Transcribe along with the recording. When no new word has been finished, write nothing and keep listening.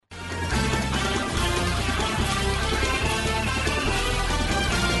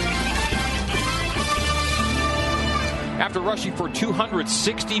After rushing for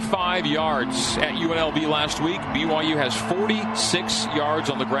 265 yards at UNLV last week, BYU has 46 yards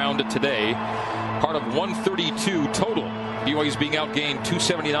on the ground today, part of 132 total. BYU is being outgained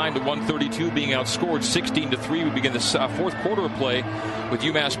 279 to 132, being outscored 16-3. We begin the fourth quarter of play with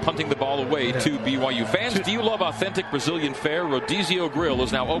UMass punting the ball away to BYU. Fans, do you love authentic Brazilian fare? Rodizio Grill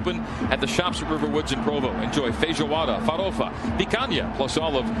is now open at the shops at Riverwoods in Provo. Enjoy feijoada, farofa, picanha, plus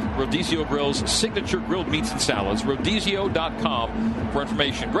all of Rodizio Grill's signature grilled meats and salads. Rodizio.com for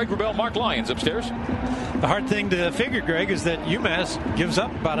information. Greg Wrubell, Mark Lyons upstairs. The hard thing to figure, Greg, is that UMass gives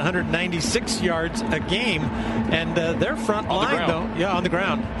up about 196 yards a game, and their front line, though, on the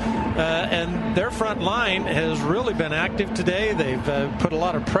ground. And their front line has really been active today. They've put a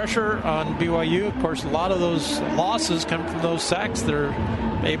lot of pressure on BYU. Of course, a lot of those losses come from those sacks they're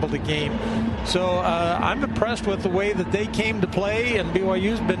able to gain. So I'm impressed with the way that they came to play, and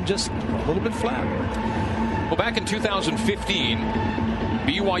BYU's been just a little bit flat. Well, back in 2015,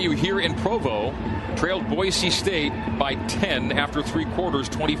 BYU here in Provo trailed Boise State by 10 after three quarters,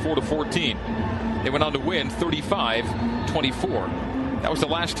 24-14. They went on to win 35-24. That was the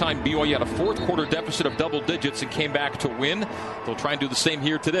last time BYU had a fourth quarter deficit of double digits and came back to win. They'll try and do the same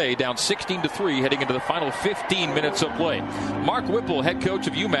here today, down 16-3 heading into the final 15 minutes of play. Mark Whipple, head coach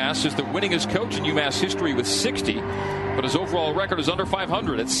of UMass, is the winningest coach in UMass history with 60. But his overall record is under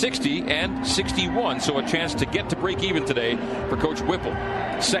 500 at 60 and 61, so a chance to get to break even today for Coach Whipple.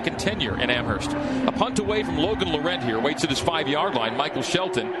 Second tenure in Amherst. A punt away from Logan Laurent here, waits at his 5-yard line. Michael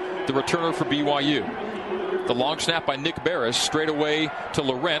Shelton, the returner for BYU. The long snap by Nick Barris, straight away to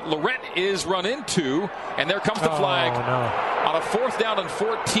Laurent. Laurent is run into, and there comes the flag on a 4th down and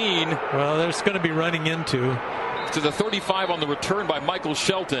 14. Well, there's going to be running into. To the 35 on the return by Michael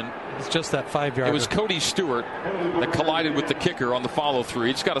Shelton. It's just that 5-yard. It was Cody Stewart that collided with the kicker on the follow-through.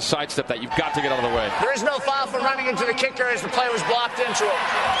 He's got to sidestep that. You've got to get out of the way. There is no foul for running into the kicker as the play was blocked into him.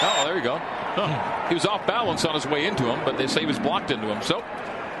 Oh, there you go. He was off balance on his way into him, but they say he was blocked into him. So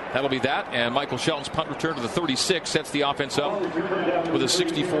that'll be that. And Michael Shelton's punt return to the 36 sets the offense up with a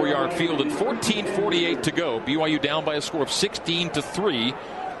 64-yard field and 14:48 to go. BYU down by a score of 16-3.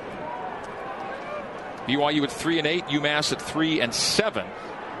 BYU at 3-8, UMass at 3-7.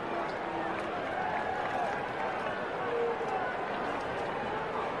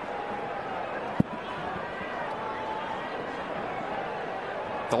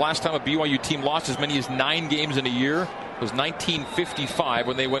 The last time a BYU team lost as many as 9 games in a year was 1955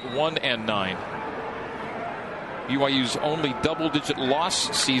 when they went 1-9. BYU's only double-digit loss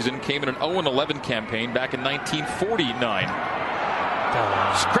season came in an 0-11 campaign back in 1949.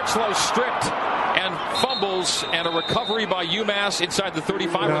 Critchlow stripped and fumbles, and a recovery by UMass inside the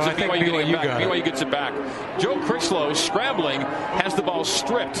 35. BYU gets it back. Joe Critchlow scrambling, has the ball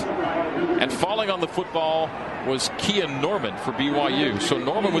stripped, and falling on the football was Kian Norman for BYU. So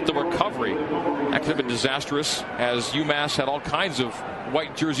Norman with the recovery. That could have been disastrous, as UMass had all kinds of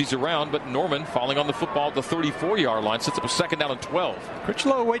white jerseys around, but Norman falling on the football at the 34-yard line sets up a 2nd down and 12.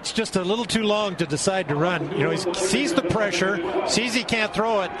 Critchlow waits just a little too long to decide to run. You know, he sees the pressure, sees he can't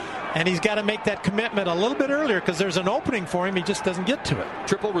throw it, and he's got to make that commitment a little bit earlier because there's an opening for him. He just doesn't get to it.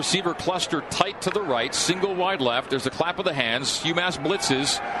 Triple receiver cluster tight to the right, single wide left. There's a clap of the hands. UMass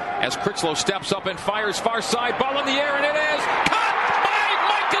blitzes as Critchlow steps up and fires far side. Ball in the air, and it is caught by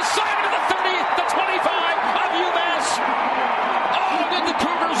Micah Simon to the 30, the 25 of UMass. Oh, did the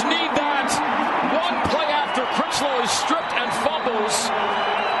Cougars need that? One play after Critchlow is stripped and fumbles.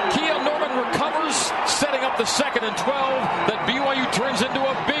 Kian Norman recovers, setting up the 2nd and 12 that BYU turns into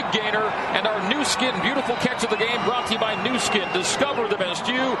a big gainer. And our new skin, beautiful catch of the game, brought to you by New Skin. Discover the best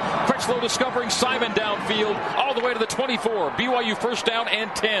you. Critchlow discovering Simon downfield all the way to the 24. BYU first down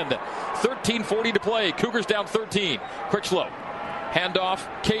and 10. 13:40 to play. Cougars down 13. Critchlow. Handoff.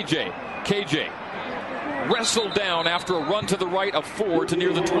 KJ wrestled down after a run to the right of 4 to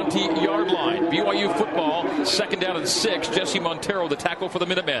near the 20-yard line. BYU football, 2nd down and 6. Jesse Montero, the tackle for the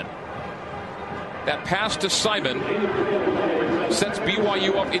Minutemen. That pass to Simon sets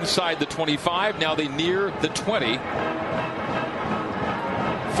BYU up inside the 25. Now they near the 20.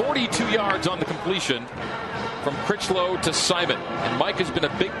 42 yards on the completion from Critchlow to Simon. And Mike has been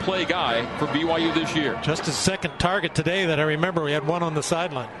a big play guy for BYU this year. Just his 2nd target today that I remember. We had one on the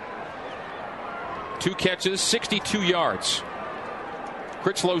sideline. 2 catches, 62 yards.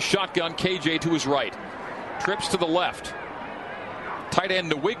 Critchlow shotgun, KJ to his right. Trips to the left. Tight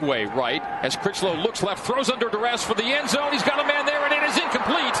end Nwigwe right as Critchlow looks left, throws under duress for the end zone. He's got a man there, and it is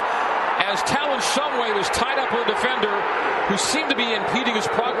incomplete as Talon Shumway was tied up with a defender who seemed to be impeding his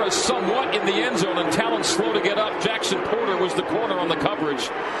progress somewhat in the end zone, and Talon's slow to get up. Jackson Porter was the corner on the coverage,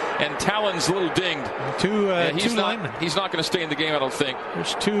 and Talon's a little dinged. Two linemen. He's not going to stay in the game, I don't think.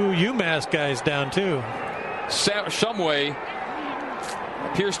 There's two UMass guys down, too. Shumway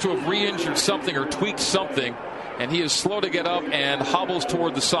appears to have re-injured something or tweaked something, and he is slow to get up and hobbles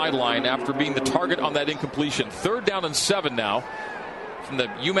toward the sideline after being the target on that incompletion. 3rd down and 7 now from the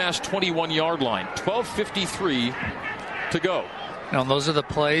UMass 21-yard line. 12:53 to go. And those are the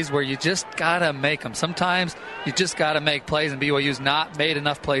plays where you just got to make them. Sometimes you just got to make plays, and BYU's not made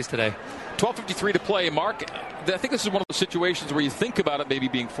enough plays today. 12:53 to play. Mark, I think this is one of those situations where you think about it maybe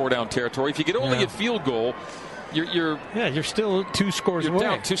being 4-down territory. If you get only a field goal, you're still 2 scores away.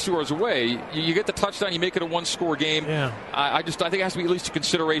 Down 2 scores away. You get the touchdown, you make it a 1-score game. Yeah. I think it has to be at least a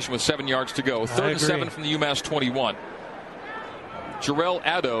consideration with 7 yards to go. 3rd and 7 from the UMass 21. Jarrell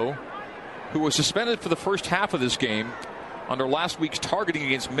Addo, who was suspended for the first half of this game under last week's targeting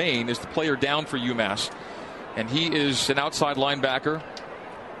against Maine, is the player down for UMass. And he is an outside linebacker.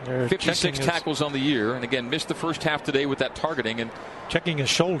 56 tackles on the year, and again missed the first half today with that targeting. And checking his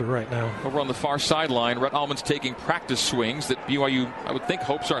shoulder right now. Over on the far sideline, Rhett Allman's taking practice swings that BYU, I would think,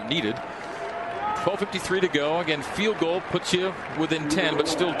 hopes aren't needed. 12:53 to go. Again, field goal puts you within 10, but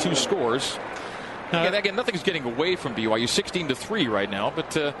still 2 scores. Again, nothing's getting away from BYU. 16-3 right now,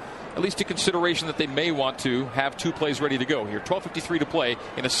 but at least a consideration that they may want to have 2 plays ready to go here. 12:53 to play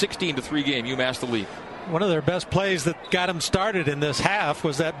in a 16-3 game. UMass the lead. One of their best plays that got them started in this half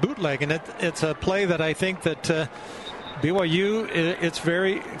was that bootleg, and it's a play that I think that BYU, it's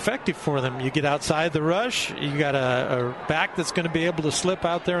very effective for them. You get outside the rush, you got a back that's going to be able to slip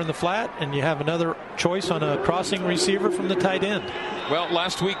out there in the flat, and you have another choice on a crossing receiver from the tight end. Well,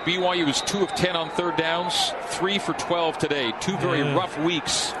 last week BYU was 2 of 10 on 3rd downs, 3 for 12 today. 2 very rough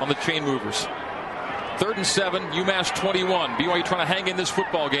weeks on the chain movers. 3rd and 7, UMass 21. BYU trying to hang in this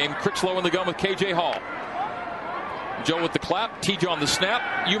football game. Critchlow in the gun with KJ Hall. Joe with the clap, TJ on the snap.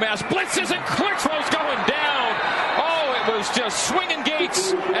 UMass blitzes, and Critchlow's going down. Oh, it was just swinging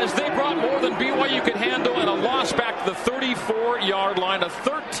gates as they brought more than BYU could handle, and a loss back to the 34-yard line, a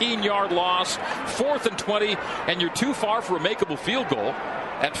 13-yard loss, 4th and 20, and you're too far for a makeable field goal.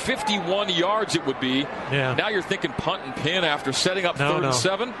 At 51 yards it would be. Yeah. Now you're thinking punt and pin after setting up 3rd and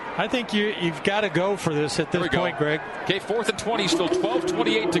 7. I think you've got to go for this at this point, Greg. Okay, 4th and 20, still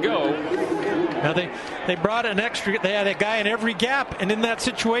 12:28 to go. Now they brought an extra. They had a guy in every gap, and in that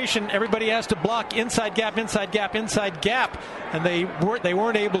situation, everybody has to block inside gap, inside gap, inside gap, and they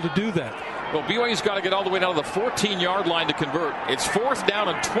weren't able to do that. Well, BYU's got to get all the way down to the 14-yard line to convert. It's 4th down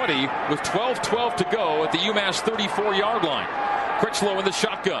and 20 with 12:12 to go at the UMass 34-yard line. Critchlow in the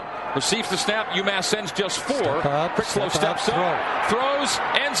shotgun. Receives the snap. UMass sends just 4. Critchlow steps up. Throws.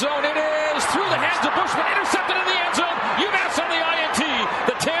 End zone. It is through the hands of Bushman. Intercepted in the end zone. UMass on the INT.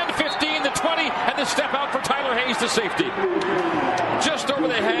 The 10, 15, the 20, and the step out for Tyler Hayes to safety. Just over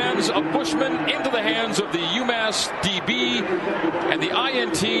the hands of Bushman into the hands of the UMass DB. And the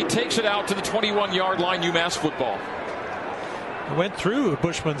INT takes it out to the 21-yard line. UMass football. Went through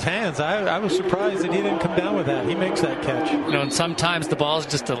Bushman's hands. I was surprised that he didn't come down with that. He makes that catch. And sometimes the ball's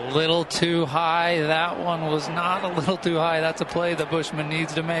just a little too high. That one was not a little too high. That's a play that Bushman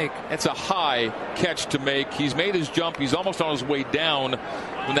needs to make. It's a high catch to make. He's made his jump. He's almost on his way down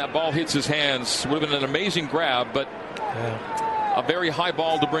when that ball hits his hands. Would have been an amazing grab, but a very high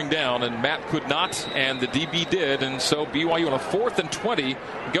ball to bring down, and Matt could not, and the DB did, and so BYU on a 4th and 20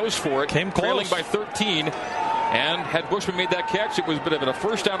 goes for it. Came close. Trailing by 13. And had Bushman made that catch, it was a bit of a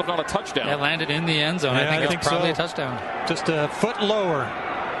first down, if not a touchdown. It landed in the end zone. I think it's probably a touchdown. Just a foot lower.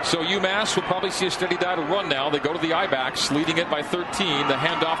 So UMass will probably see a steady dive to run now. They go to the I-backs, leading it by 13. The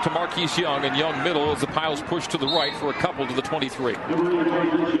handoff to Marquise Young, and Young middle as the Piles push to the right for a couple to the 23.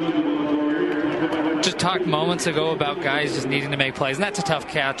 Just talked moments ago about guys just needing to make plays, and that's a tough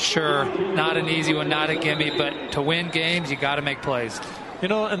catch, sure. Not an easy one, not a gimme, but to win games, you got to make plays.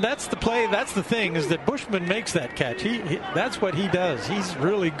 And that's the play. That's the thing, is that Bushman makes that catch. That's what he does. He's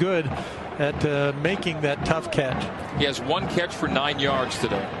really good at making that tough catch. He has 1 catch for 9 yards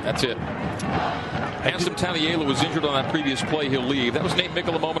today. That's it. Handsome Taniela was injured on that previous play. He'll leave. That was Nate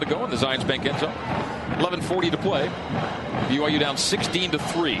Mickle a moment ago in the Zions Bank end zone. 11:40 to play. BYU down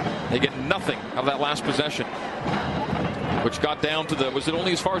 16-3. They get nothing out of that last possession, which got down to was it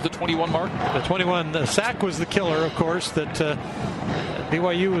only as far as the 21 mark? The 21. The sack was the killer, of course, that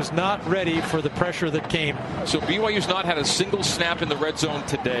BYU was not ready for the pressure that came. So BYU's not had a single snap in the red zone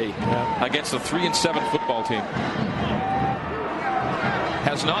today against a 3-7 football team.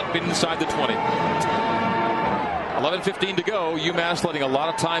 has not been inside the 20. 11:15 to go. UMass letting a lot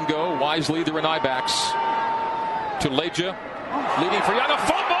of time go. Wisely, they're in I-backs. To Leja, leading for Young. A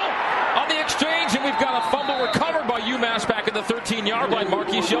fumble on the exchange, and we've got a fumble recovered by UMass back at the 13-yard line.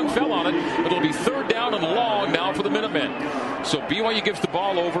 Marquise Young fell on it, but it'll be third down and long now for the Minutemen. So BYU gives the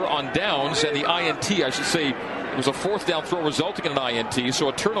ball over on downs, and the INT, I should say, it was a fourth down throw resulting in an INT. So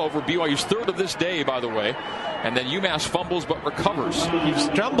a turnover, BYU's third of this day, by the way. And then UMass fumbles but recovers. He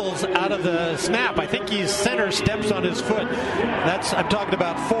stumbles out of the snap. I think he's center steps on his foot. I'm talking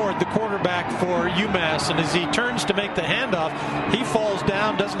about Ford, the quarterback for UMass. And as he turns to make the handoff, he falls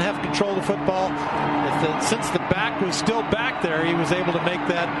down, doesn't have control of the football. Since the back was still back there, he was able to make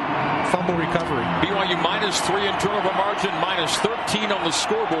that fumble recovery. BYU -3 in turnover margin, -13 on the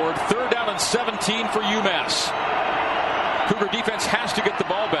scoreboard. Third down and 17 for UMass. Cougar defense has to get the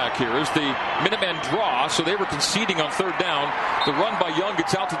ball back here as the Minutemen draw, so they were conceding on third down. The run by Young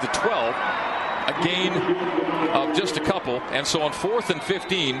gets out to the 12, a gain of just a couple, and so on 4th and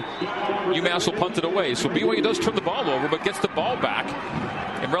 15, UMass will punt it away. So BYU does turn the ball over, but gets the ball back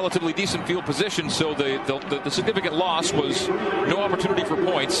in relatively decent field position, so the significant loss was no opportunity for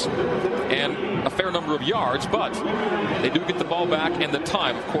points and a fair number of yards, but they do get the ball back, and the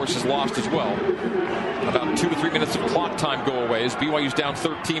time, of course, is lost as well. About 2 to 3 minutes of clock time go away as BYU's down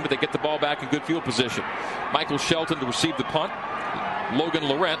 13, but they get the ball back in good field position. Michael Shelton to receive the punt. Logan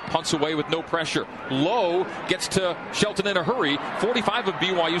Laurent punts away with no pressure. Lowe gets to Shelton in a hurry. 45 of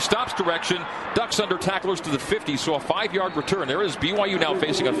BYU stops direction, ducks under tacklers to the 50, so a 5-yard return. There is BYU now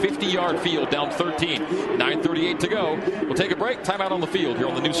facing a 50-yard field, down 13. 9:38 to go. We'll take a break. Timeout on the field here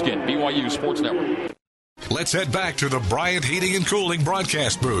on the new skin, BYU Sports Network. Let's head back to the Bryant Heating and Cooling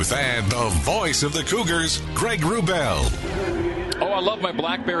broadcast booth and the voice of the Cougars, Greg Wrubell. Oh, I love my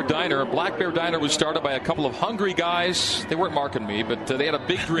Black Bear Diner. Black Bear Diner was started by a couple of hungry guys. They weren't marking me, but they had a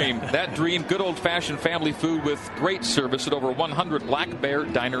big dream. That dream, good old-fashioned family food with great service at over 100 Black Bear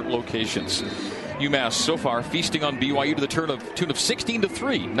Diner locations. UMass so far feasting on BYU to the tune of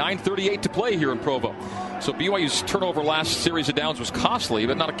 16-3. 9:38 to play here in Provo. So BYU's turnover last series of downs was costly,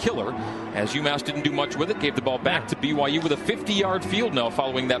 but not a killer, as UMass didn't do much with it. Gave the ball back to BYU with a 50-yard field now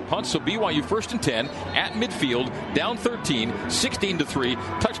following that punt. So BYU 1st and 10 at midfield, down 13, 16-3.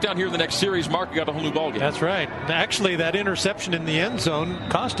 Touchdown here in the next series. Mark got a whole new ball game. That's right. Actually, that interception in the end zone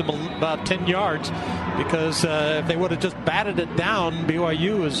cost him about 10 yards because if they would have just batted it down,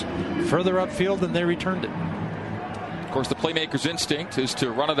 BYU was further upfield than they returned it. Of course, the playmaker's instinct is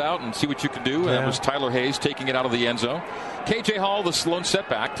to run it out and see what you can do. And that was Tyler Hayes taking it out of the end zone. KJ Hall, the lone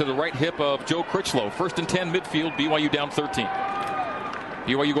setback to the right hip of Joe Critchlow. 1st and 10 midfield, BYU down 13.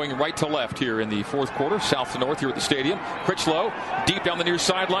 BYU going right to left here in the fourth quarter, south to north here at the stadium. Critchlow deep down the near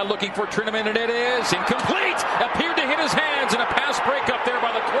sideline looking for Trinnaman, and it is incomplete. Appeared to hit his hands, and a pass breakup there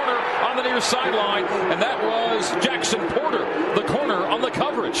by the corner on the near sideline, and that was Jackson Porter, the corner on the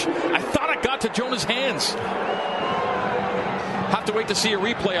coverage. I thought it got to Jonah's hands. Have to wait to see a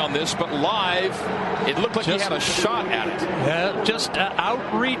replay on this, but live, it looked like he had a shot at it. Just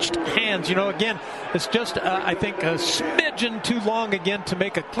outreached hands. You know, again, it's just, I think, a smidgen too long again to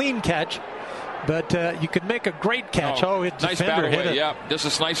make a clean catch. But you could make a great catch. It's nice bat away. Yeah,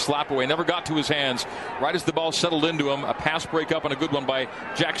 just a nice slap away. Never got to his hands. Right as the ball settled into him, a pass breakup and a good one by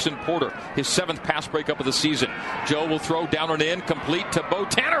Jackson Porter. His 7th pass breakup of the season. Joe will throw down and in, complete to Bo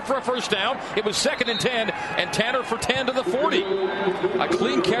Tanner for a first down. It was 2nd and 10, and Tanner for 10 to the 40. A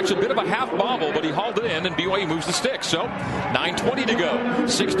clean catch, a bit of a half bobble, but he hauled it in, and BYU moves the stick. So 9:20 to go.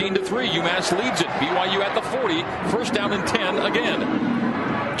 16-3. UMass leads it. BYU at the 40. First down and 10 again.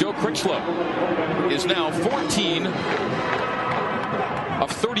 Joe Critchlow is now 14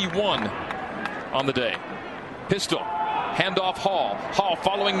 of 31 on the day. Pistol, handoff Hall. Hall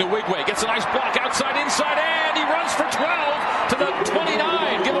following Nwigwe. Gets a nice block outside, inside, and he runs for 12 to the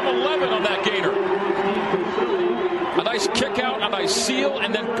 29. Give him 11 on that gainer. A nice kick out, a nice seal,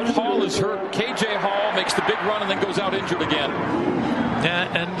 and then Hall is hurt. KJ Hall makes the big run and then goes out injured again.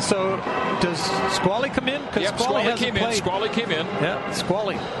 Yeah, and so does Squally come in? Yep, Squally came in. Squally came in. Yeah,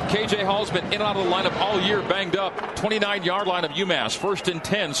 Squally. KJ Hall's been in and out of the lineup all year, banged up. 29-yard line of UMass. 1st and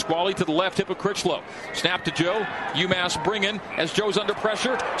 10. Squally to the left hip of Critchlow. Snap to Joe. UMass bringing as Joe's under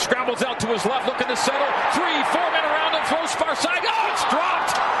pressure. Scrambles out to his left, looking to settle. 3-4 men around him. Throws far side. Oh, it's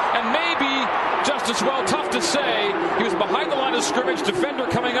dropped. And maybe just as well, tough to say. He was behind the line of scrimmage. Defender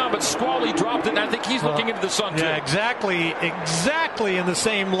coming on, but Squally dropped it. And I think he's looking into the sun, too. Yeah, exactly in the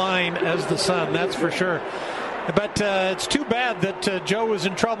same line as the sun, that's for sure. But it's too bad that Joe was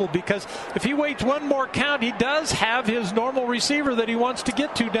in trouble, because if he waits one more count, he does have his normal receiver that he wants to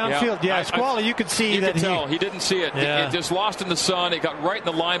get to downfield. Yeah, Squally, you could see that he didn't see it. Yeah. It just lost in the sun. It got right in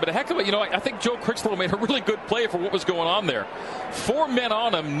the line. But a heck of it, I think Joe Critchlow made a really good play for what was going on there. 4 men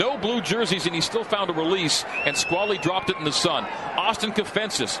on him, no blue jerseys, and he still found a release, and Squally dropped it in the sun. Austin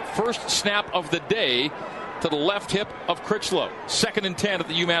Kofensis, first snap of the day, to the left hip of Critchlow. 2nd and 10 at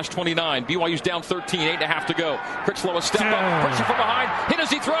the UMass 29. BYU's down 13, 8.5 to go. Critchlow a step up, pressure from behind, hit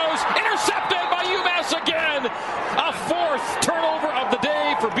as he throws, intercepted by UMass again. A 4th turnover of the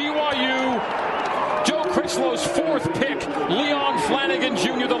day for BYU. Joe Critchlow's 4th pick. Leon Flanagan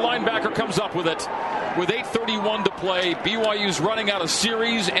Jr., the linebacker, comes up with it. With 8:31 to play, BYU's running out of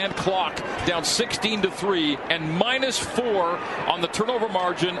series and clock, down 16-3, and -4 on the turnover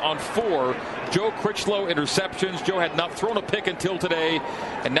margin on 4 Joe Critchlow interceptions. Joe had not thrown a pick until today,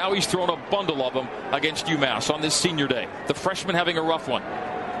 and now he's thrown a bundle of them against UMass on this senior day. The freshman having a rough one.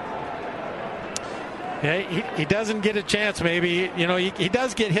 Yeah, he doesn't get a chance, maybe. He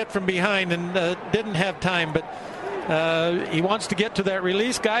does get hit from behind and didn't have time, but he wants to get to that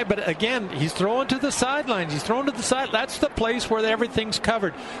release guy. But again, he's throwing to the sidelines. He's throwing to the side. That's the place where everything's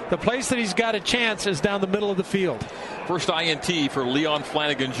covered. The place that he's got a chance is down the middle of the field. First INT for Leon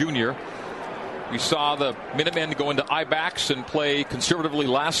Flanagan Jr. We saw the Minutemen go into I-backs and play conservatively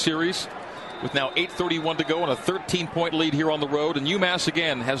last series, with now 8:31 to go and a 13-point lead here on the road. And UMass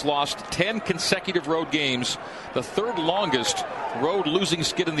again has lost 10 consecutive road games, the 3rd longest road losing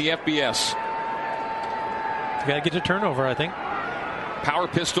skid in the FBS. You got to get a turnover, I think. Power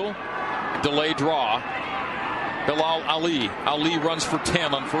pistol, delay draw. Bilal Ali. Ali runs for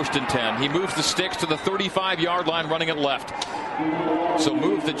 10 on 1st and 10. He moves the sticks to the 35-yard line, running it left. So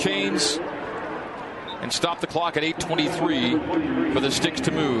move the chains and stop the clock at 8:23 for the sticks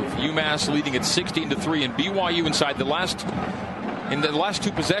to move. UMass leading at 16-3, and BYU inside the last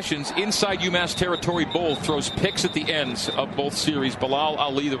 2 possessions inside UMass territory. Both throws picks at the ends of both series. Bilal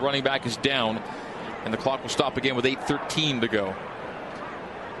Ali, the running back, is down, and the clock will stop again with 8:13 to go.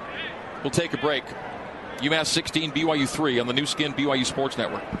 We'll take a break. UMass 16, BYU 3 on the new skin BYU Sports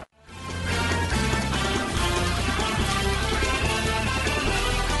Network.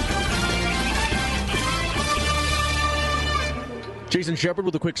 Jason Shepard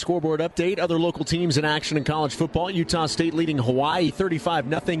with a quick scoreboard update. Other local teams in action in college football. Utah State leading Hawaii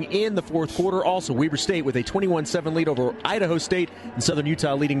 35-0 in the 4th quarter. Also, Weber State with a 21-7 lead over Idaho State. And Southern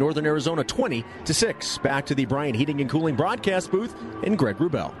Utah leading Northern Arizona 20-6. Back to the Bryant Heating and Cooling broadcast booth and Greg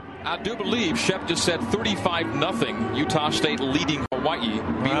Wrubell. I do believe Shep just said 35-0. Utah State leading Hawaii.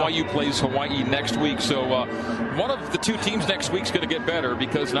 Wow. BYU plays Hawaii next week. So one of the 2 teams next week is going to get better,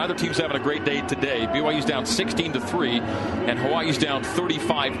 because neither team's having a great day today. BYU's down 16-3, and Hawaii's down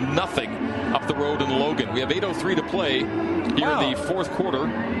 35-0 up the road in Logan. We have 8:03 to play here in the 4th quarter.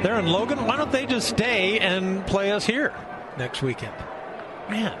 They're in Logan. Why don't they just stay and play us here next weekend?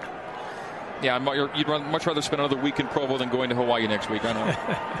 Man. Yeah, you'd much rather spend another week in Provo than going to Hawaii next week. I know.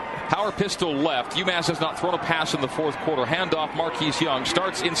 Power pistol left. UMass has not thrown a pass in the 4th quarter. Handoff, Marquise Young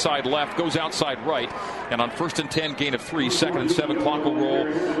starts inside left, goes outside right, and on 1st and 10, gain of 3. 2nd and 7, clock will roll,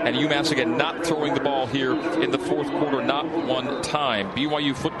 and UMass again not throwing the ball here in the 4th quarter, not one time.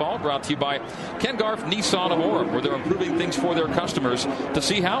 BYU football brought to you by Ken Garff Nissan of Orem, where they're improving things for their customers. To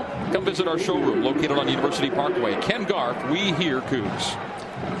see how, come visit our showroom located on University Parkway. Ken Garff, we hear Cougs.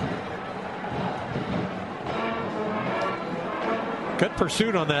 Good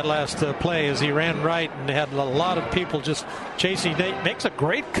pursuit on that last play as he ran right and had a lot of people just chasing. He makes a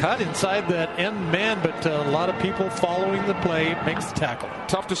great cut inside that end man, but a lot of people following the play, makes the tackle.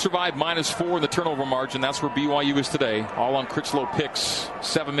 Tough to survive -4 in the turnover margin. That's where BYU is today. All on Critchlow picks.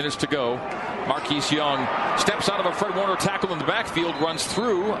 7 minutes to go. Marquise Young steps out of a Fred Warner tackle in the backfield, runs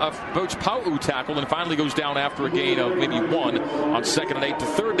through a Boch Pau'u tackle, and finally goes down after a gain of maybe 1 on 2nd and 8 to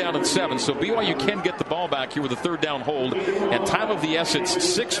 3rd down and 7. So BYU can get the ball back here with a 3rd down hold. And time of the essence,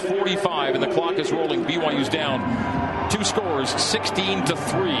 6:45, and the clock is rolling. BYU's down 2 scores,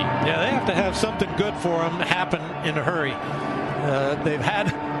 16-3. Yeah, they have to have something good for them happen in a hurry. They've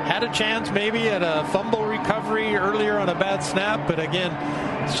had a chance maybe at a fumble recovery earlier on a bad snap, but again,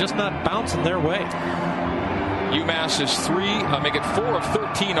 it's just not bouncing their way. UMass is 4 of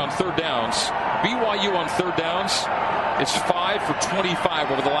 13 on 3rd downs. BYU on 3rd downs is 5 for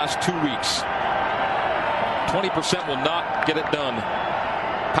 25 over the last 2 weeks. 20% will not get it done.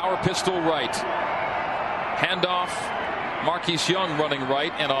 Power pistol right. Handoff. Marquise Young running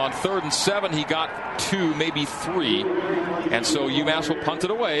right, and on 3rd and 7 he got 2, maybe 3, and so UMass will punt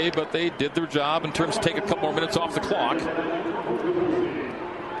it away, but they did their job in terms of taking a couple more minutes off the clock.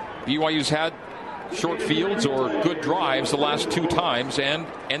 BYU's had short fields or good drives the last 2 times and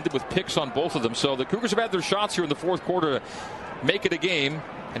ended with picks on both of them. So the Cougars have had their shots here in the fourth quarter to make it a game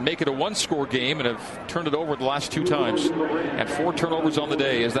and make it a 1-score game, and have turned it over the last 2 times. And 4 turnovers on the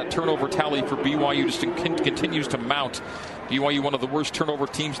day as that turnover tally for BYU just continues to mount. BYU, one of the worst turnover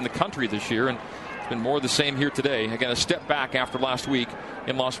teams in the country this year, and it's been more of the same here today. Again, a step back after last week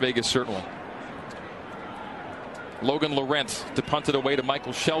in Las Vegas, certainly. Logan Laurent to punt it away to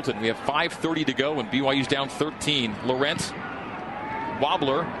Michael Shelton. We have 5:30 to go, and BYU's down 13. Laurent,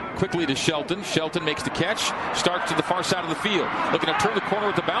 wobbler, quickly to Shelton. Shelton makes the catch, starts to the far side of the field, looking to turn the corner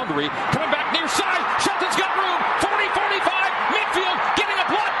at the boundary, coming back near side. Shelton's got room. 40, 45, midfield, getting a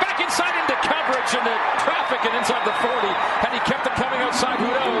block back inside into coverage, and the traffic and inside the 40. Had he kept it coming outside,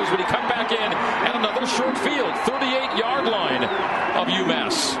 who knows? But he come back in, and another short field, 38-yard line of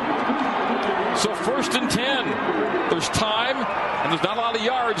UMass. So 1st and 10. There's time, and there's not a lot of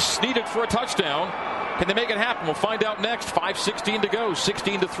yards needed for a touchdown. Can they make it happen? We'll find out next. 5:16 to go.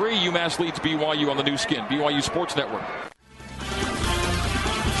 16-3. UMass leads BYU on the new skin. BYU Sports Network.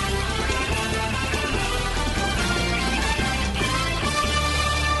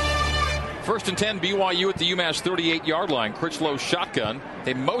 First and 10, BYU at the UMass 38-yard line. Critchlow shotgun.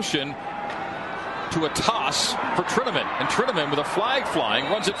 They motion to a toss for Trineman. And Trineman, with a flag flying,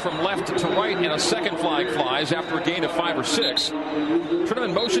 runs it from left to right, and a second flag flies after a gain of 5 or 6.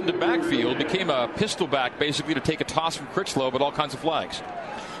 Trineman motioned to backfield, became a pistol back basically to take a toss from Critchlow, but all kinds of flags.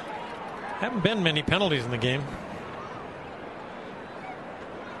 Haven't been many penalties in the game.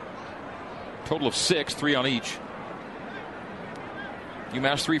 Total of 6, 3 on each.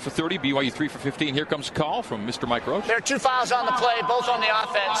 UMass 3 for 30, BYU 3 for 15. Here comes a call from Mr. Mike Roach. There are 2 fouls on the play, both on the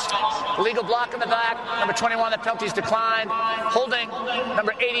offense. Illegal block in the back. Number 21, that penalty's declined. Holding,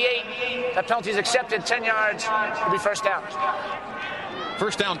 number 88, that penalty's accepted. 10 yards. It'll be first down.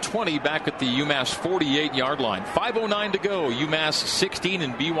 First down 20 back at the UMass 48-yard line. 5:09 to go. UMass 16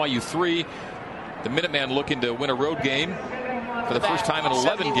 and BYU 3. The Minuteman looking to win a road game for the first time in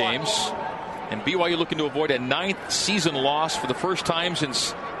 11 games. And BYU looking to avoid a 9th season loss for the first time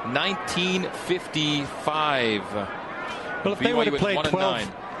since 1955. Well, if they would have played 12,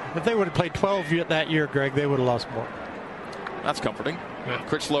 if they would have played 12 that year, Greg, they would have lost more. That's comforting. Yeah.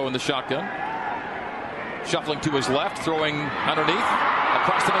 Critchlow in the shotgun. Shuffling to his left, throwing underneath.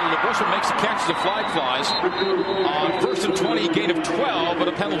 Across the middle of the bushel, makes the catch as the flag flies. On 1st and 20, gain of 12, but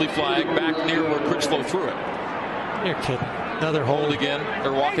a penalty flag back near where Critchlow threw it. You're kidding. Another hold again.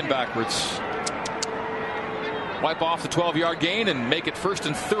 They're walking backwards. Wipe off the 12-yard gain and make it 1st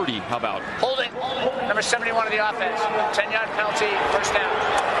and 30. How about? Holding. Number 71 of the offense. 10-yard penalty. First down.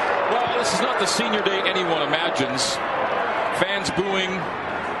 Well, this is not the senior day anyone imagines. Fans booing.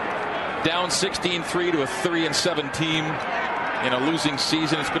 Down 16-3 to a 3-7 team in a losing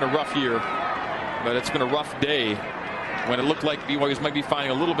season. It's been a rough year, but it's been a rough day when it looked like BYU might be finding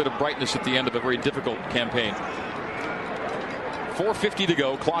a little bit of brightness at the end of a very difficult campaign. 4:50 to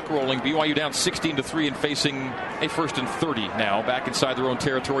go, clock rolling. BYU down 16-3 and facing a 1st and 30 now, back inside their own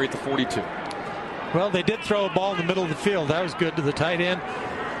territory at the 42. Well, they did throw a ball in the middle of the field. That was good to the tight end.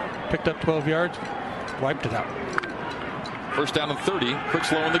 Picked up 12 yards, wiped it out. First down and 30.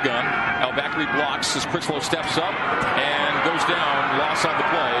 Critchlow in the gun. Al-Bakri blocks as Critchlow steps up and goes down. Loss on the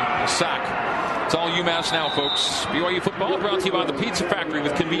play. A sack. It's all UMass now, folks. BYU football brought to you by the Pizza Factory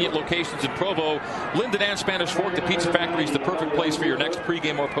with convenient locations in Provo, Linden, and Spanish Fork. The Pizza Factory is the perfect place for your next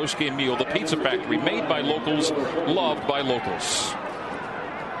pregame or postgame meal. The Pizza Factory, made by locals, loved by locals.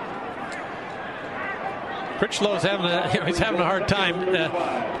 Critchlow's having a hard time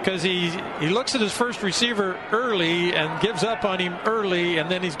because he looks at his first receiver early and gives up on him early, and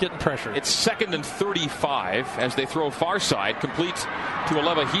then he's getting pressure. It's 2nd and 35 as they throw far side, complete to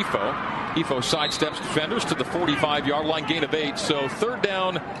Aleva Hifo. Hifo sidesteps defenders to the 45-yard line, gain of 8. So 3rd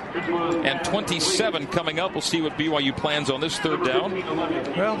down and 27 coming up. We'll see what BYU plans on this 3rd down.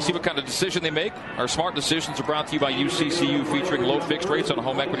 Well, see what kind of decision they make. Our smart decisions are brought to you by UCCU, featuring low fixed rates on a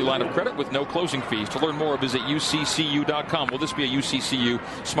home equity line of credit with no closing fees. To learn more, visit UCCU.com. Will this be a UCCU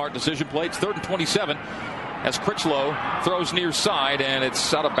smart decision play? It's 3rd and 27. As Critchlow throws near side, and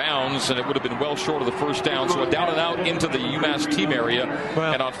it's out of bounds, and it would have been well short of the first down. So a down and out into the UMass team area.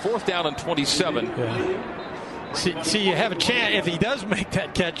 Well, and on 4th down and 27. Yeah. See, you have a chance. If he does make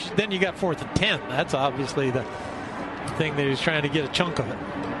that catch, then you got 4th and 10. That's obviously the thing that he's trying to get a chunk of it.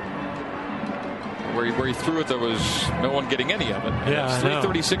 Where he threw it, there was no one getting any of it. Yeah,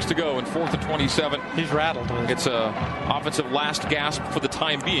 3:36 to go and 4th and 27. He's rattled. It's a offensive last gasp for the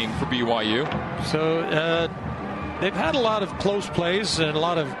time being for BYU. So they've had a lot of close plays and a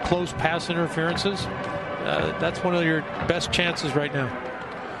lot of close pass interferences. That's one of your best chances right now.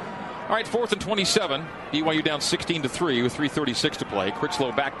 All right, 4th and 27. BYU down 16-3 with 3:36 to play.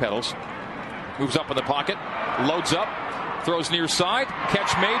 Critchlow backpedals. Moves up in the pocket. Loads up. Throws near side.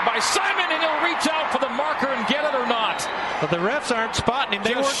 Catch made by Simon, and he'll reach out for the marker and get it or not. But the refs aren't spotting him.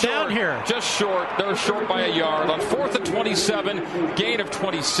 They weren't down here. Just short. They're short by a yard. On 4th and 27, gain of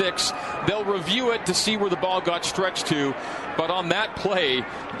 26. They'll review it to see where the ball got stretched to. But on that play,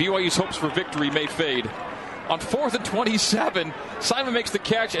 BYU's hopes for victory may fade. On 4th and 27, Simon makes the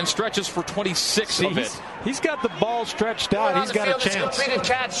catch and stretches for 26 of it. He's got the ball stretched out. He's got a chance. Completed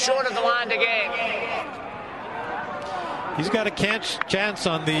catch short of the line to gain. He's got a chance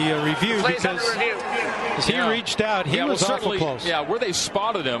on the review because he reached out. He was awful close. Yeah, where they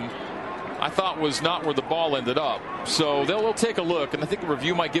spotted him, I thought was not where the ball ended up. So they'll take a look, and I think the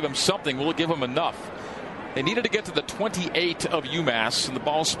review might give him something. Will it give him enough? They needed to get to the 28 of UMass, and the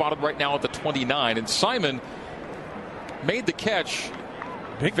ball is spotted right now at the 29. And Simon made the catch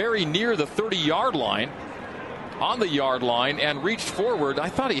very near the 30-yard line, on the yard line, and reached forward. I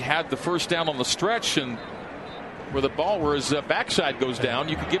thought he had the first down on the stretch, and where the ball, where his backside goes down,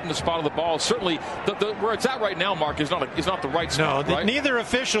 you could give him the spot of the ball. Certainly, where it's at right now, Mark, is not the right spot. No, right? Neither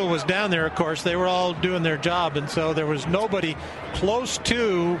official was down there, of course. They were all doing their job, and so there was nobody close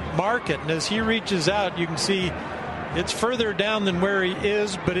to mark it. And as he reaches out, you can see it's further down than where he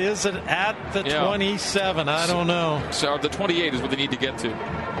is, but is it at the 27? I don't know. So the 28 is what they need to get to.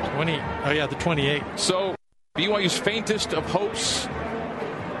 20. Oh, yeah, the 28. So BYU's faintest of hopes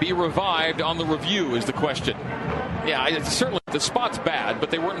be revived on the review is the question. Yeah, certainly the spot's bad,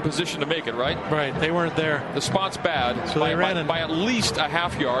 but they weren't in position to make it, right? Right, they weren't there. The spot's bad so by at least a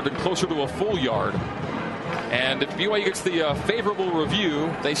half yard and closer to a full yard. And if BYU gets the favorable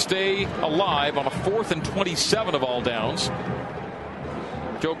review, they stay alive on a 4th and 27 of all downs.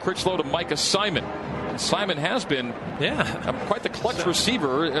 Joe Critchlow to Micah Simon. Simon has been quite the clutch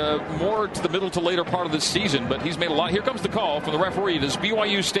receiver, more to the middle to later part of this season, but he's made a lot. Here comes the call from the referee. Does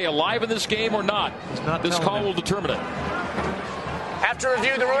BYU stay alive in this game or not? This call will determine it. After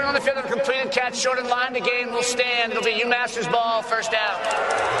review, the ruling on the field of a completed catch short in line to gain will stand. It'll be UMass's ball, first down.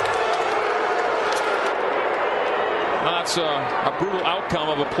 That's a brutal outcome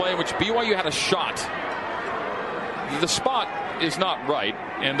of a play in which BYU had a shot. The spot is not right,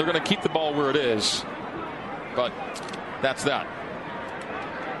 and they're going to keep the ball where it is. But that's that.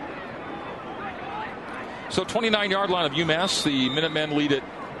 So 29-yard line of UMass. The Minutemen lead it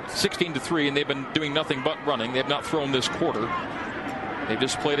 16-3, and they've been doing nothing but running. They have not thrown this quarter. They've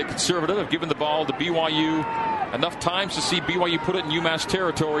just played it conservative. Have given the ball to BYU enough times to see BYU put it in UMass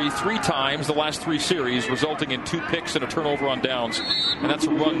territory 3 times the last 3 series, resulting in 2 picks and a turnover on downs. And that's a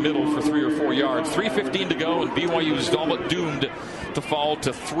run middle for 3 or 4 yards. 3:15 to go, and BYU is all but doomed to fall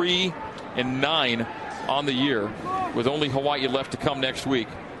to 3-9 on the year, with only Hawaii left to come next week.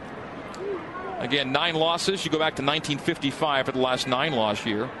 Again, 9 losses. You go back to 1955 for the last 9-loss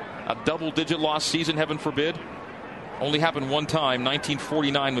year. A double-digit loss season, heaven forbid. Only happened one time,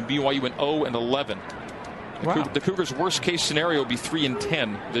 1949, when BYU went 0-11. Wow. The Cougars' worst-case scenario will be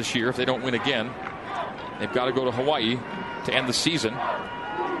 3-10 this year if they don't win again. They've got to go to Hawaii to end the season. And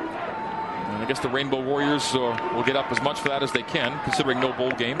I guess the Rainbow Warriors will get up as much for that as they can, considering no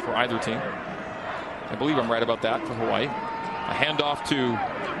bowl game for either team. I believe I'm right about that for Hawaii. A handoff to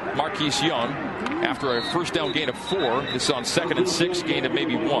Marquise Young after a first down gain of 4. This is on 2nd and 6, gain of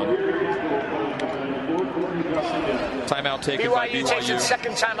maybe 1. Timeout taken by BYU. Takes its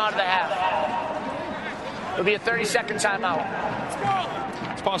second timeout of the half. It'll be a 30-second timeout.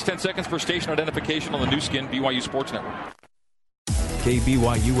 Let's pause 10 seconds for station identification on the new skin BYU Sports Network.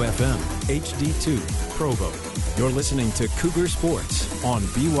 KBYU FM, HD2, Provo. You're listening to Cougar Sports on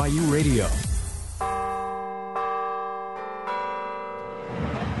BYU Radio.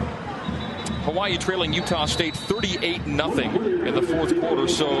 Hawaii trailing Utah State 38-0 in the 4th quarter.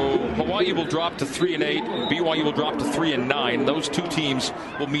 So Hawaii will drop to 3-8. BYU will drop to 3-9. Those 2 teams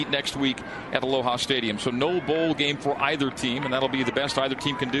will meet next week at Aloha Stadium. So no bowl game for either team, and that'll be the best either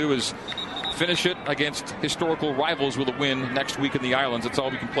team can do is finish it against historical rivals with a win next week in the Islands. That's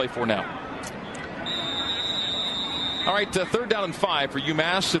all we can play for now. All right, 3rd down and 5 for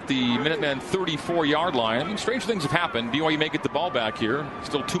UMass at the Minutemen 34-yard line. I mean, strange things have happened. BYU may get the ball back here.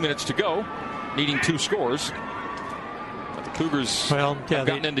 Still 2 minutes to go, needing 2 scores. But the Cougars have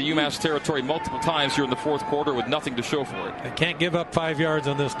gotten into UMass territory multiple times here in the 4th quarter with nothing to show for it. They can't give up 5 yards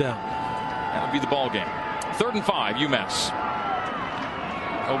on this down. That would be the ball game. 3rd and 5, UMass.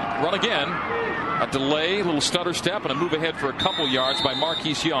 Run again. A delay, a little stutter step, and a move ahead for a couple yards by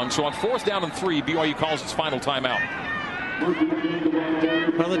Marquise Young. So on 4th down and 3, BYU calls its final timeout.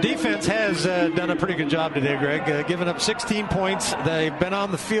 Well, the defense has done a pretty good job today, Greg, giving up 16 points. They've been on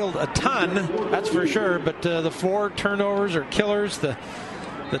the field a ton, that's for sure, but the 4 turnovers are killers. The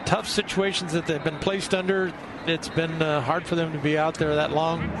tough situations that they've been placed under, it's been hard for them to be out there that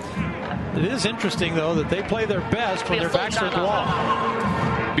long. It is interesting, though, that they play their best when their backs are at the wall.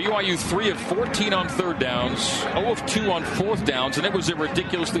 BYU 3 of 14 on third downs, 0 of 2 on fourth downs, and it was a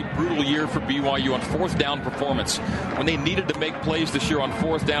ridiculously brutal year for BYU on fourth down performance. When they needed to make plays this year on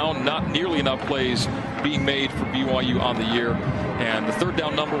fourth down, not nearly enough plays being made for BYU on the year. And the third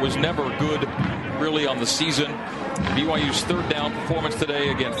down number was never good, really, on the season. BYU's third down performance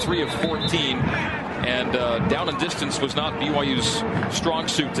today, again, 3 of 14. And down and distance was not BYU's strong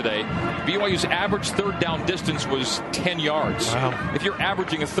suit today. BYU's average third down distance was 10 yards. Wow. If you're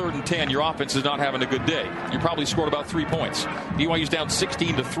averaging a 3rd and 10, your offense is not having a good day. You probably scored about 3 points. BYU's down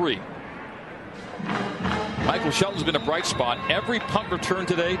 16-3. Michael Shelton's been a bright spot. Every punt return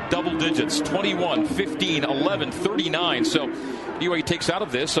today, double digits. 21, 15, 11, 39. So BYU takes out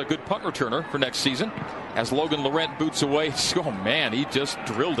of this a good punt returner for next season. As Logan Laurent boots away, oh man, he just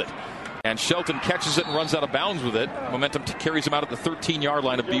drilled it. And Shelton catches it and runs out of bounds with it. Momentum carries him out at the 13-yard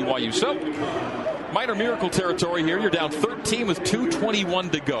line of BYU. So, minor miracle territory here. You're down 13 with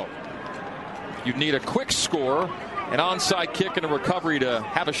 2:21 to go. You'd need a quick score, an onside kick, and a recovery to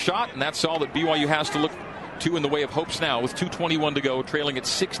have a shot, and that's all that BYU has to look to in the way of hopes now with 2:21 to go, trailing at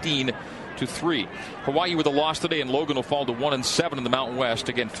 16-3. Hawaii with a loss today, and Logan will fall to 1-7 in the Mountain West.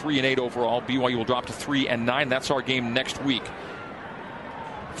 Again, 3-8 overall. BYU will drop to 3-9. That's our game next week.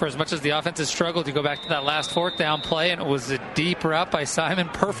 For as much as the offense has struggled, you go back to that last fourth down play, and it was a deep route by Simon.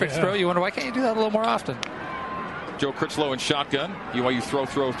 Perfect throw. You wonder, why can't you do that a little more often? Joe Critchlow in shotgun. BYU throw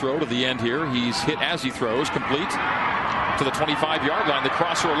to the end here. He's hit as he throws, complete to the 25-yard line. The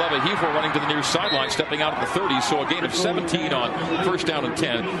crosser, Aleva Hifo, running to the near sideline, stepping out at the 30. So a gain of 17 on first down and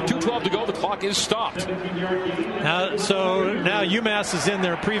 10. 2:12 to go. The clock is stopped. Now UMass is in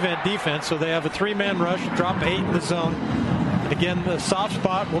their prevent defense, so they have a 3-man rush, drop 8 in the zone. Again, the soft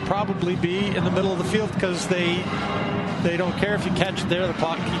spot will probably be in the middle of the field because they don't care if you catch it there. The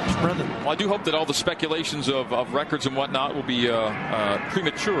clock keeps running. Well, I do hope that all the speculations of records and whatnot will be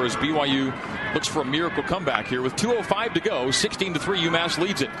premature as BYU looks for a miracle comeback here. With 2:05 to go, 16-3, UMass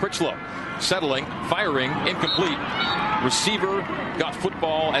leads it. Critchlow settling, firing, incomplete. Receiver got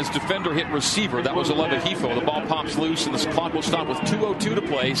football as defender hit receiver. That was Aleva Hifo. The ball pops loose and the clock will stop with 2:02 to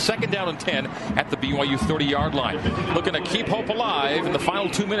play. 2nd down and 10 at the BYU 30-yard line. Looking to keep hope alive in the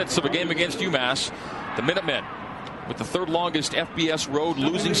final 2 minutes of a game against UMass. The Minutemen, with the 3rd longest FBS road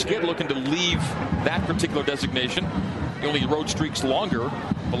losing skid, looking to leave that particular designation. The only road streaks longer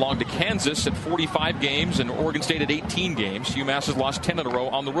belong to Kansas at 45 games and Oregon State at 18 games. UMass has lost 10 in a row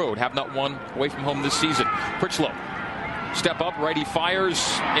on the road, have not won away from home this season. Critchlow, step up, righty fires,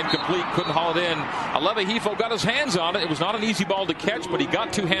 incomplete, couldn't haul it in. Aleva Hifo got his hands on it. It was not an easy ball to catch, but he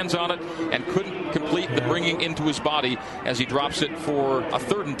got 2 hands on it and couldn't complete the bringing into his body as he drops it for a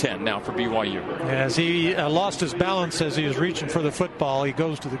 3rd and 10 now for BYU. As he lost his balance as he was reaching for the football, he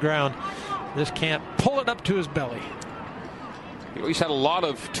goes to the ground. Just can't pull it up to his belly. He's had a lot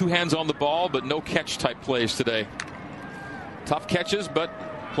of 2 hands on the ball, but no catch type plays today. Tough catches, but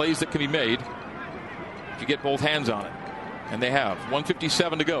plays that can be made if you get both hands on it. And they have.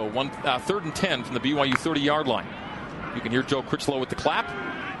 1:57 to go. 3rd and 10 from the BYU 30-yard line. You can hear Joe Critchlow with the clap.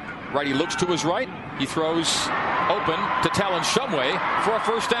 Righty looks to his right. He throws open to Talon Shumway for a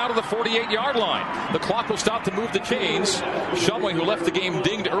first down to the 48-yard line. The clock will stop to move the chains. Shumway, who left the game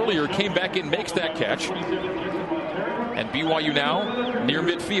dinged earlier, came back in, makes that catch. And BYU now near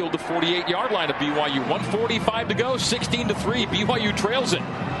midfield, the 48-yard line of BYU. 1:45 to go, 16-3. BYU trails it.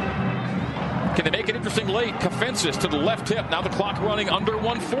 Can they make it interesting late? Kafensis to the left hip. Now the clock running under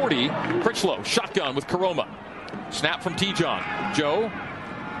 1:40. Critchlow, shotgun with Karoma. Snap from T-John. Joe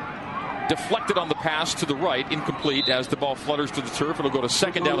deflected on the pass to the right, incomplete as the ball flutters to the turf. It'll go to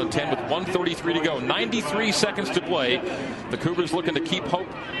 2nd down and 10 with 1:33 to go. 93 seconds to play. The Cougars looking to keep hope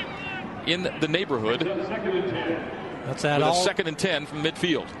in the neighborhood. That's that. With a 2nd and 10 from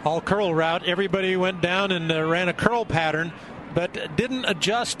midfield. All curl route. Everybody went down and ran a curl pattern, but didn't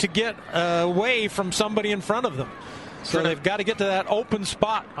adjust to get away from somebody in front of them. So they've got to get to that open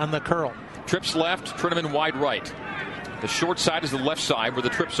spot on the curl. Trips left, Trinnaman wide right. The short side is the left side where the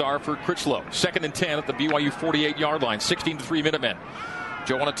trips are for Critchlow. 2nd and 10 at the BYU 48-yard line. 16-3 Minutemen.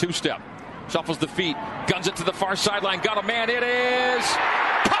 Joe on a 2-step. Shuffles the feet. Guns it to the far sideline. Got a man. It is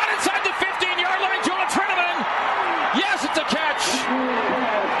caught inside the 15-yard line. Joe Trinnaman. Yes, it's a catch.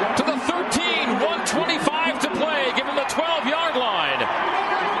 To the 13. 1:25 to play. Give him the 12-yard line.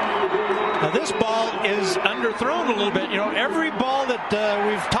 Now this ball is under underthrown a little bit. You know, every ball that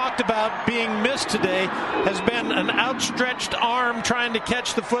we've talked about being missed today has been an outstretched arm trying to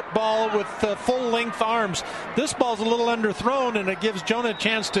catch the football with full-length arms. This ball's a little underthrown, and it gives Jonah a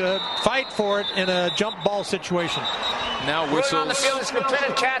chance to fight for it in a jump ball situation. Now whistles. On the field, it's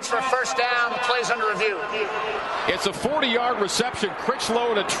completed catch for a first down. The play's under review. It's a 40-yard reception.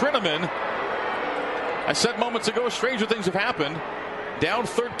 Critchlow to Trineman. I said moments ago, stranger things have happened. Down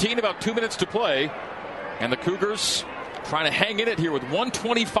 13, about 2 minutes to play. And the Cougars trying to hang in it here with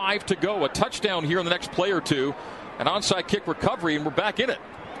 1:25 to go. A touchdown here in the next play or two. An onside kick recovery, and we're back in it.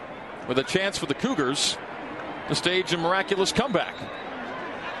 With a chance for the Cougars to stage a miraculous comeback.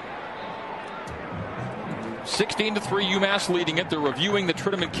 16-3 UMass leading it. They're reviewing the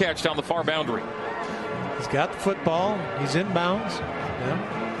Trineman catch down the far boundary. He's got the football. He's inbounds.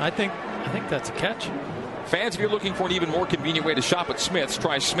 Yeah, I think that's a catch. Fans, if you're looking for an even more convenient way to shop at Smith's,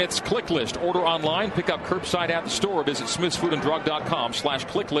 try Smith's Click List. Order online, pick up curbside at the store. Visit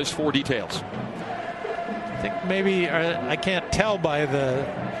smithsfoodanddrug.com/clicklist for details. I think maybe, I can't tell by the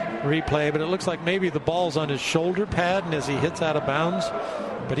replay, but it looks like maybe the ball's on his shoulder pad, and as he hits out of bounds.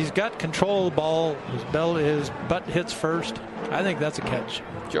 But he's got control of the ball. His butt hits first. I think that's a catch.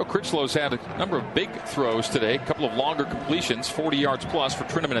 Joe Critchlow's had a number of big throws today, a couple of longer completions, 40 yards plus for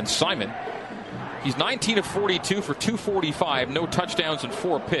Trineman and Simon. He's 19 of 42 for 245, no touchdowns and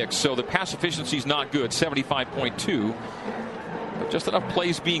 4 picks, so the pass efficiency is not good, 75.2. But just enough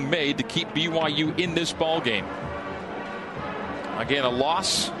plays being made to keep BYU in this ball game. Again, a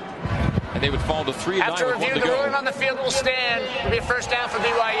loss, and they would fall to 3-9 After with 1 review, to the go. ruling on the field will stand. It'll be a first down for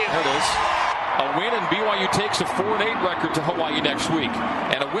BYU. There it is. A win, and BYU takes a 4-8 record to Hawaii next week.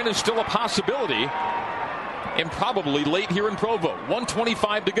 And a win is still a possibility. Improbably late here in Provo.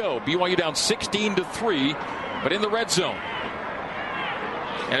 1:25 to go. BYU down 16-3, but in the red zone.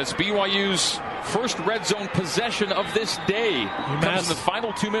 And it's BYU's first red zone possession of this day. Comes in the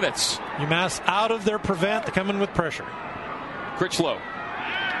final 2 minutes. UMass out of their prevent. They're coming with pressure. Critchlow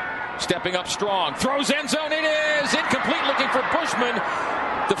stepping up strong. Throws end zone. It is incomplete, looking for Bushman.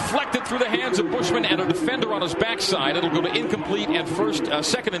 Deflected through the hands of Bushman and a defender on his backside. It'll go to incomplete and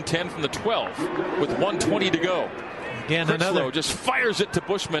second and 10 from the 12 with 1:20 to go. Again, Critchlow just fires it to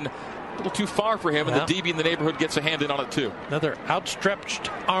Bushman. A little too far for him, and the DB in the neighborhood gets a hand in on it too. Another outstretched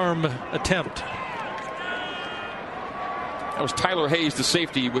arm attempt. That was Tyler Hayes, the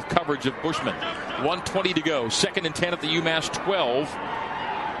safety, with coverage of Bushman. 1:20 to go. Second and 10 at the UMass 12.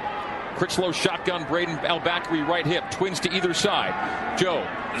 Critchlow shotgun, Braden Al-Bakri right hip, twins to either side. Joe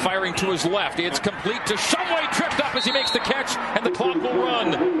firing to his left. It's complete to Shumway, tripped up as he makes the catch, and the clock will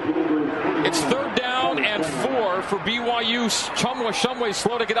run. It's third down and 4 for BYU. Shumway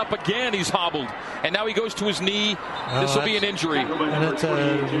slow to get up again. He's hobbled, and now he goes to his knee. This will be an injury. And it's a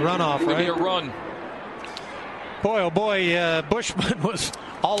runoff, right? It'll be a run. Boy, oh boy, Bushman was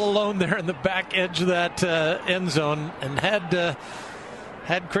all alone there in the back edge of that end zone, and had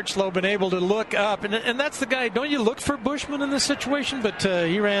Critchlow been able to look up, and that's the guy, don't you look for Bushman in this situation? But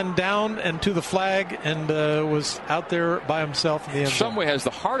he ran down and to the flag and was out there by himself in the end zone. Shumway has the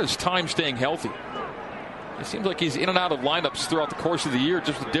hardest time staying healthy. It seems like he's in and out of lineups throughout the course of the year,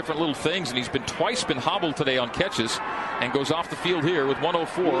 just with different little things, and he's been twice hobbled today on catches and goes off the field here with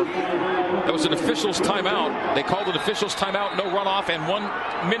 1:04. That was an official's timeout. They called an official's timeout, no runoff, and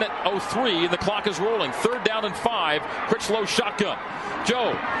 1:03, and the clock is rolling. Third down and 5, Critchlow shotgun.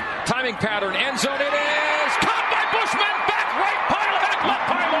 Joe, timing pattern, end zone, it is caught by Bushman, back right pile, back left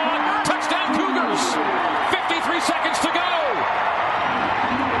pylon, touchdown Cougars, 53 seconds to go.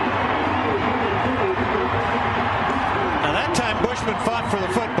 Now that time Bushman fought for the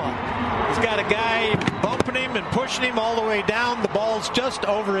football. He's got a guy bumping him and pushing him all the way down. The ball's just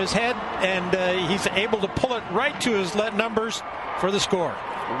over his head, and he's able to pull it right to his numbers for the score.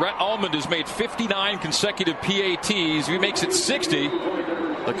 Rhett Almond has made 59 consecutive PATs. If he makes it 60,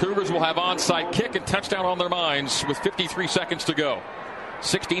 the Cougars will have onside kick and touchdown on their minds with 53 seconds to go.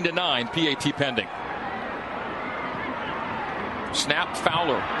 16-9, PAT pending. Snap,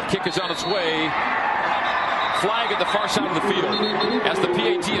 Fowler. Kick is on its way. Flag at the far side of the field. As the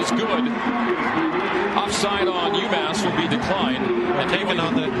PAT is good, offside on UMass will be declined. And taken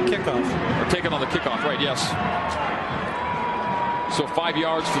on the kickoff. Or taken on the kickoff, right, yes. So 5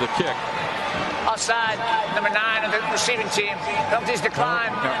 yards for the kick. Offside, number 9 of the receiving team. Penalties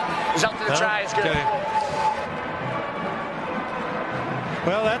decline. Result of the try is good. Okay.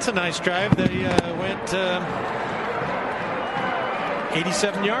 Well, that's a nice drive. They went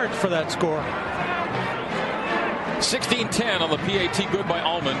 87 yards for that score. 16-10 on the PAT, good by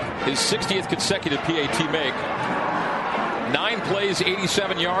Almond. His 60th consecutive PAT make. 9 plays,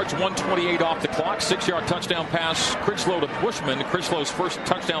 87 yards, 128 off the clock. 6-yard touchdown pass, Critchlow to Bushman. Critchlow's first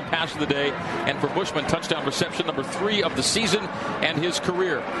touchdown pass of the day. And for Bushman, touchdown reception number 3 of the season and his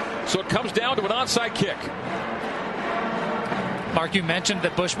career. So it comes down to an onside kick. Mark, you mentioned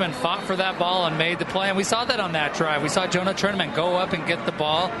that Bushman fought for that ball and made the play, and we saw that on that drive. We saw Jonah Tournament go up and get the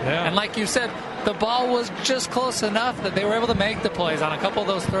ball. Yeah. And like you said, the ball was just close enough that they were able to make the plays. On a couple of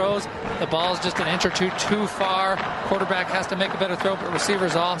those throws, the ball's just an inch or two too far. Quarterback has to make a better throw, but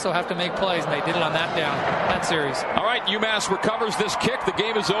receivers also have to make plays, and they did it on that series. All right, UMass recovers this kick. The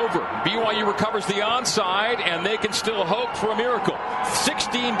game is over. BYU recovers the onside, and they can still hope for a miracle.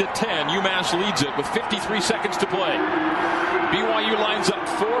 16-10, UMass leads it with 53 seconds to play. BYU lines up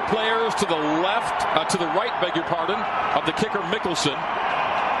 4 players to the right, of the kicker Mickelson.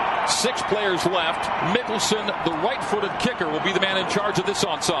 6 players left. Mickelson, the right-footed kicker, will be the man in charge of this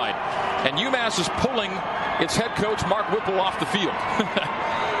onside. And UMass is pulling its head coach, Mark Whipple, off the field.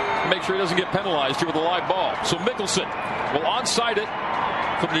 Make sure he doesn't get penalized here with a live ball. So Mickelson will onside it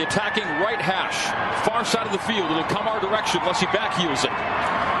from the attacking right hash. Far side of the field. It'll come our direction unless he backheels it.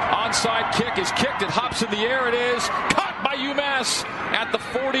 Onside kick is kicked. It hops in the air. It is caught by UMass at the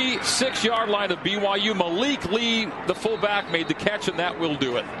 46-yard line of BYU. Malik Lee, the fullback, made the catch, and that will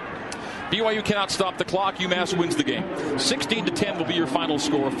do it. BYU cannot stop the clock. UMass wins the game. 16-10 will be your final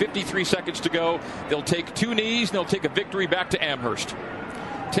score. 53 seconds to go. They'll take 2 knees, and they'll take a victory back to Amherst.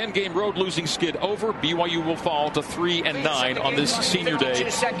 10-game road losing skid over. BYU will fall to 3-9 on this senior day.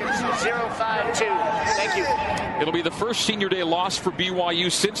 52 seconds, 0-5-2. Thank you. It'll be the first senior day loss for BYU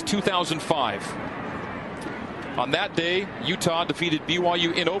since 2005. On that day, Utah defeated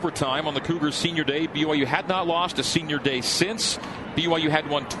BYU in overtime on the Cougars' senior day. BYU had not lost a senior day since. BYU had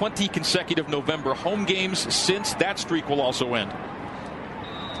won 20 consecutive November home games since. That streak will also end.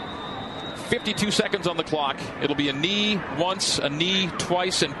 52 seconds on the clock. It'll be a knee once, a knee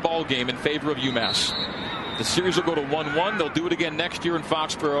twice, and ball game in favor of UMass. The series will go to 1-1. They'll do it again next year in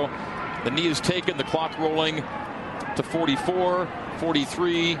Foxborough. The knee is taken, the clock rolling to 44,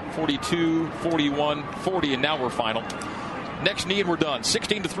 43, 42, 41, 40, and now we're final. Next knee and we're done.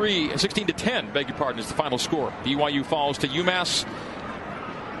 16-10, beg your pardon, is the final score. BYU falls to UMass.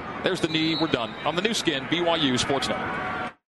 There's the knee. We're done. On the new skin, BYU Sports Network.